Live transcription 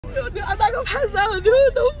I'm not gonna pass out,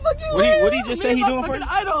 dude. No fucking way. What did he just say he doing for you?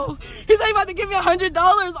 Idol. He said he about to give me $100.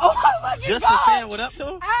 Oh my fucking Just God. for saying what up to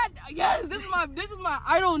him? Yes, this is my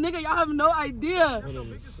idol, nigga. Y'all have no idea.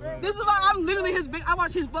 This is why I'm literally his big. I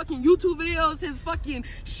watch his fucking YouTube videos, his fucking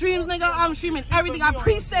streams, nigga. I'm streaming everything. I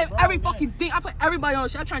pre-save every fucking thing. I put everybody on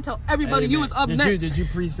shit. I'm trying to tell everybody you was up next. Did you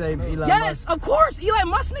pre-save Elon Musk? Yes, of course. Elon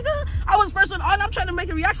Musk, nigga. I was first one on. I'm trying to make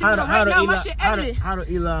a reaction video right now. My shit edited. How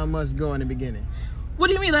did Elon Musk go in the beginning? What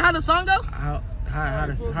do you mean? Like how the song go? How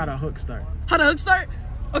the hook start? How the hook start?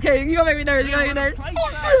 Okay, you gonna make me nervous. You gonna make me nervous.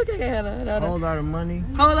 Oh, shit. Okay, hold on. Whole lot of money.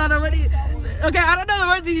 Whole lot of money. Okay, I don't know the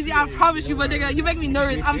words DDG. I promise you, but nigga, you make me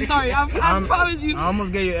nervous. I'm sorry. I promise you. I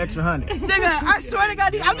almost gave you an extra 100. Nigga, I swear to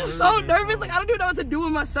God, I'm just so nervous. Like I don't even know what to do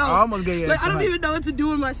with myself. I almost gave you an extra 100. I don't even know what to do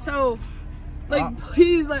with myself. Like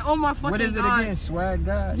please, like oh my fucking God. What is it again? Swag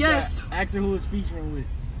God? Yes. Ask her who it's featuring with.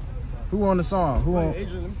 Who on the song? Who on?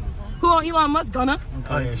 Who on Elon Musk, Gunna?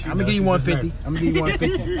 Okay. I'm gonna give you 150. I'm gonna give you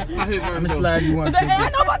 150. I'm gonna slide you 150. I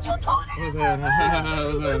know about you, Tony.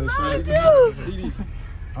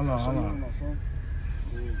 Hold on.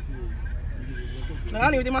 I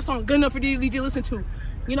don't even think my song's good enough for DDG to listen to.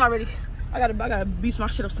 You know already. I gotta beast my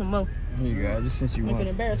shit up some more. Here you go. I just sent you one. I'm finna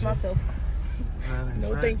embarrass myself.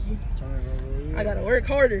 No, thank you. I gotta work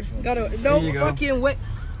harder. No fucking way.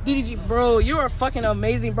 DDG, bro, you are fucking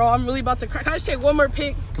amazing, bro. I'm really about to cry. Can I just take one more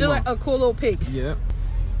pic? Just like a cool little pic. Yeah.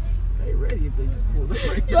 They ready if they pull.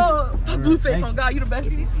 Yo, Blueface on God, you the best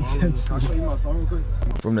DDG. I'll show you my song real quick.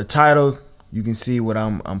 From the title, you can see what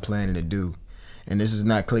I'm planning to do. And this is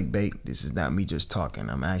not clickbait. This is not me just talking.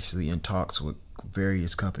 I'm actually in talks with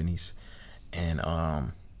various companies and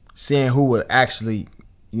seeing who will actually,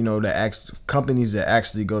 you know, companies that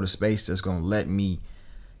actually go to space that's gonna let me,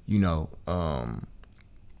 you know,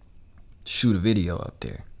 shoot a video up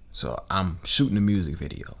there. So I'm shooting a music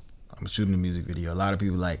video. A lot of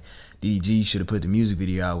people like, DDG should have put the music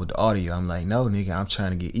video out with the audio. I'm like, no, nigga, I'm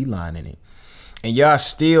trying to get Elon in it. And y'all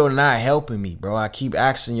still not helping me, bro. I keep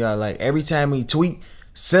asking y'all, like, every time we tweet,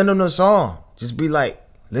 send him the song. Just be like,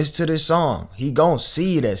 listen to this song. He gonna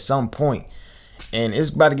see it at some point. And it's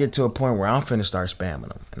about to get to a point where I'm finna start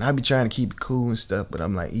spamming him. And I be trying to keep it cool and stuff, but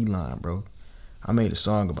I'm like, Elon, bro, I made a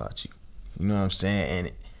song about you. You know what I'm saying?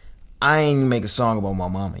 And I ain't even make a song about my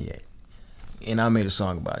mama yet. And I made a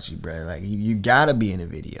song about you, bro. Like, you gotta be in the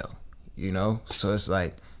video, you know? So it's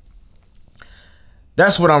like,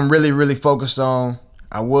 that's what I'm really focused on.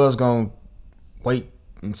 I was gonna wait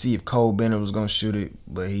and see if Cole Bennett was gonna shoot it,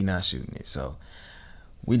 but he not shooting it. So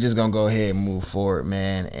we just gonna go ahead and move forward,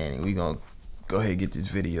 man. And we gonna go ahead and get this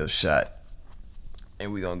video shot.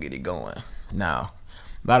 And we gonna get it going. Now,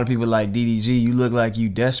 a lot of people like, DDG, you look like you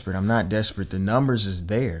desperate. I'm not desperate. The numbers is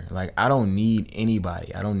there. Like, I don't need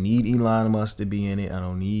anybody. I don't need Elon Musk to be in it. I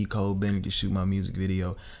don't need Cole Bennett to shoot my music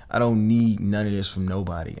video. I don't need none of this from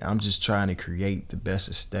nobody. I'm just trying to create the best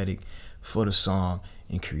aesthetic for the song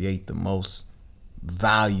and create the most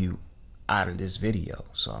value out of this video.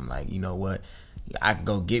 So I'm like, you know what? I can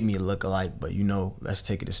go get me a lookalike, but you know, let's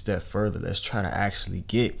take it a step further. Let's try to actually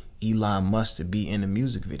get Elon Musk to be in the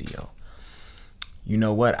music video. You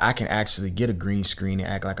know what? I can actually get a green screen and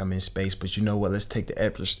act like I'm in space, but you know what? Let's take the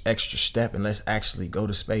extra step and let's actually go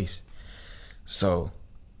to space. So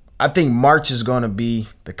I think March is going to be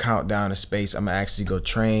the countdown to space. I'm going to actually go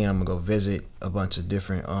train. I'm going to go visit a bunch of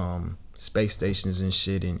different space stations and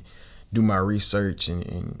shit and do my research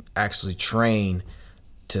and actually train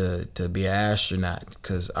to be an astronaut.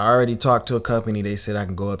 Because I already talked to a company. They said I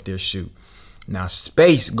can go up there shoot. Now,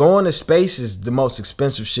 going to space is the most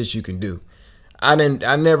expensive shit you can do. I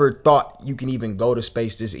never thought you can even go to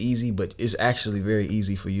space this easy, but it's actually very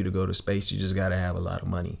easy for you to go to space. You just gotta have a lot of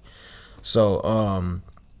money. So I'm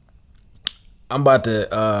about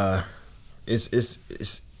to it's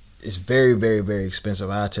very expensive.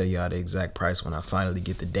 I'll tell y'all the exact price when I finally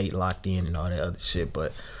get the date locked in and all that other shit.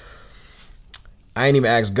 But I ain't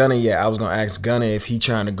even asked Gunna yet. I was gonna ask Gunna if he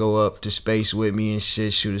trying to go up to space with me and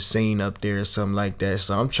shit, shoot a scene up there or something like that.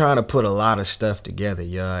 So I'm trying to put a lot of stuff together,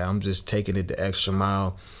 y'all. I'm just taking it the extra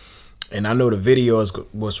mile. And I know the video is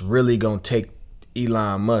what's really gonna take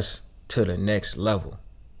Elon Musk to the next level.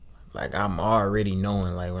 Like, I'm already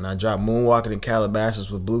knowing, like, when I dropped Moonwalking in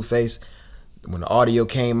Calabasas with Blueface, when the audio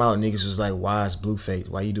came out, niggas was like, why is Blueface?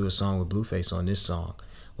 Why you do a song with Blueface on this song?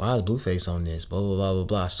 Why is Blueface on this? Blah, blah, blah, blah,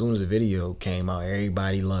 blah. As soon as the video came out,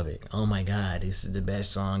 everybody loved it. Oh my God, this is the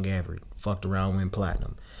best song ever. Fucked around, went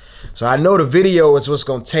platinum. So I know the video is what's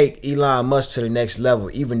going to take Elon Musk to the next level,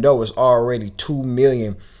 even though it's already 2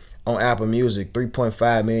 million on Apple Music,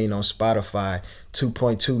 3.5 million on Spotify,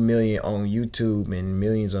 2.2 million on YouTube, and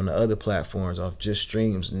millions on the other platforms off just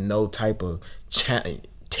streams. No type of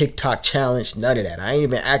TikTok challenge, none of that. I ain't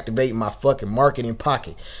even activating my fucking marketing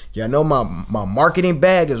pocket. Y'all know my marketing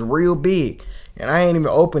bag is real big, and I ain't even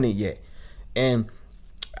opened it yet. And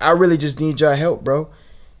I really just need y'all help, bro.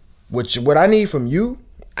 What I need from you,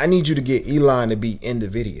 I need you to get Elon to be in the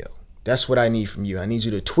video. That's what I need from you. I need you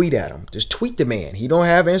to tweet at him. Just tweet the man. He don't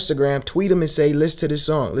have Instagram. Tweet him and say, listen to this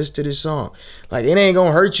song. Listen to this song. Like, it ain't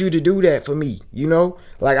gonna hurt you to do that for me, you know?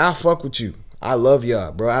 Like, I fuck with you. I love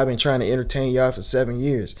y'all, bro. I've been trying to entertain y'all for 7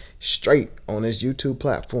 years straight on this YouTube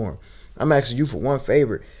platform. I'm asking you for one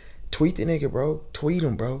favor. Tweet the nigga, bro. Tweet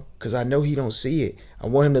him, bro. Because I know he don't see it. I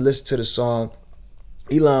want him to listen to the song.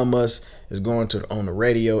 Elon Musk is going on the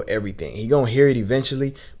radio, everything. He gonna hear it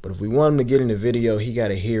eventually, but if we want him to get in the video, he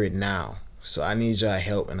gotta hear it now. So I need y'all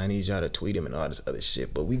help, and I need y'all to tweet him and all this other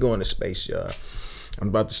shit. But we going to space, y'all. I'm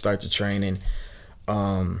about to start the training.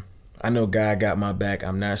 I know God got my back.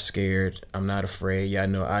 I'm not scared. I'm not afraid. Y'all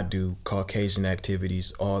know I do Caucasian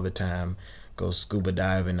activities all the time. Go scuba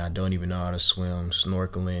diving. I don't even know how to swim.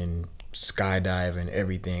 Snorkeling, skydiving,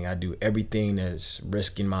 everything. I do everything that's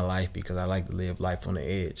risking my life because I like to live life on the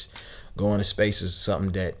edge. Going to space is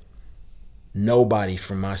something that nobody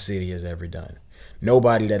from my city has ever done.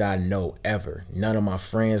 Nobody that I know ever. None of my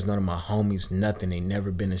friends, none of my homies, nothing. They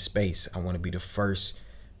never been in space. I want to be the first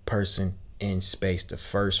person in space, the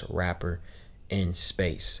first rapper in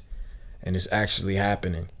space. And it's actually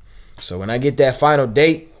happening. So when I get that final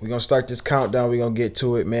date, we're going to start this countdown. We're going to get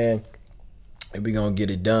to it, man. And we're going to get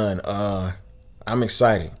it done. I'm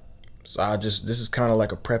excited. So this is kind of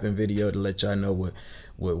like a prepping video to let y'all know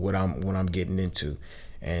what I'm getting into.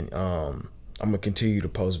 And I'm going to continue to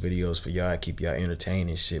post videos for y'all, keep y'all entertained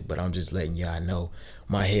and shit. But I'm just letting y'all know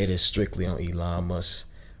my head is strictly on Elon Musk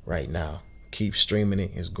right now. Keep streaming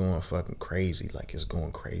it. It's going fucking crazy. Like, it's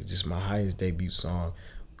going crazy. This is my highest debut song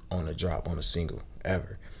on a drop, on a single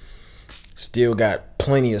ever. Still got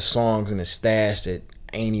plenty of songs in the stash that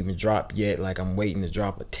ain't even dropped yet. Like, I'm waiting to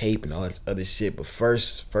drop a tape and all this other shit. But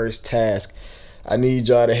first task, I need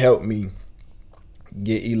y'all to help me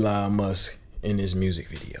get Elon Musk in this music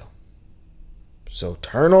video. So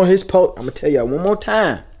turn on his post. I'm gonna tell y'all one more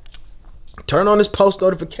time. Turn on his post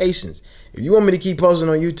notifications. If you want me to keep posting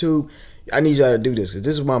on YouTube, I need y'all to do this, because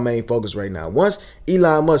this is my main focus right now. Once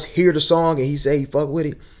Elon Musk hear the song and he say he fuck with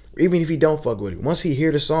it, even if he don't fuck with it, once he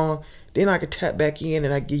hear the song, then I can tap back in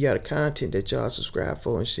and I give y'all the content that y'all subscribe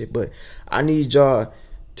for and shit. But I need y'all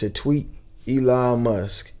to tweet Elon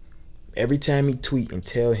Musk every time he tweet and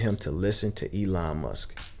tell him to listen to Elon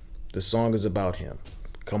Musk. The song is about him.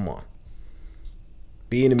 Come on.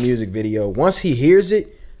 Be in the music video. Once he hears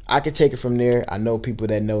it, I can take it from there. I know people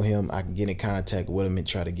that know him. I can get in contact with him and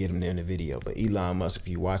try to get him in the video. But Elon Musk, if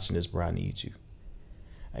you're watching this, bro, I need you.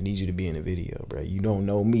 I need you to be in the video, bro. You don't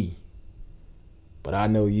know me, but I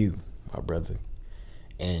know you, my brother.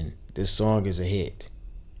 And this song is a hit.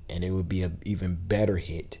 And it would be an even better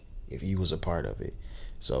hit if you was a part of it.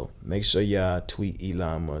 So make sure y'all tweet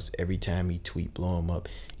Elon Musk every time he tweet, blow him up.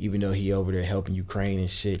 Even though he over there helping Ukraine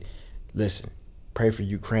and shit. Listen, pray for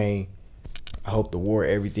Ukraine. I hope the war,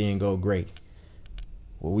 everything go great.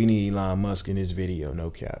 Well, we need Elon Musk in this video,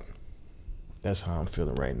 no cap. That's how I'm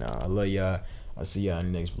feeling right now. I love y'all. I'll see y'all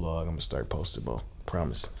in the next vlog. I'm going to start posting more.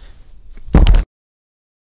 Promise.